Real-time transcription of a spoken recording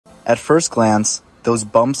At first glance, those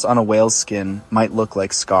bumps on a whale's skin might look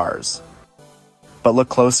like scars. But look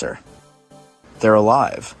closer. They're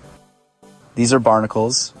alive. These are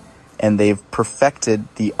barnacles, and they've perfected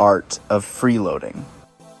the art of freeloading.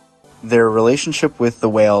 Their relationship with the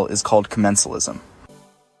whale is called commensalism.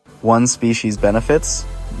 One species benefits,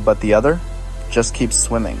 but the other just keeps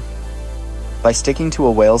swimming. By sticking to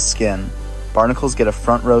a whale's skin, barnacles get a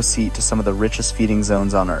front row seat to some of the richest feeding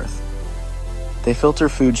zones on Earth. They filter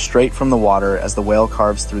food straight from the water as the whale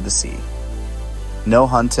carves through the sea. No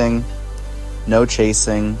hunting, no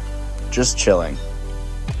chasing, just chilling.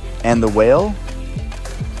 And the whale?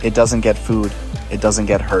 It doesn't get food, it doesn't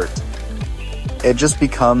get hurt. It just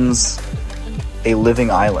becomes a living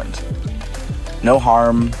island. No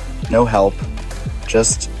harm, no help,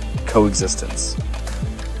 just coexistence.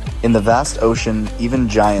 In the vast ocean, even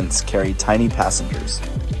giants carry tiny passengers.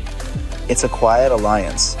 It's a quiet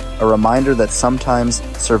alliance, a reminder that sometimes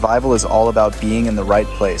survival is all about being in the right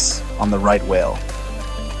place, on the right whale.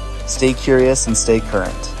 Stay curious and stay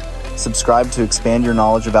current. Subscribe to expand your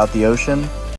knowledge about the ocean,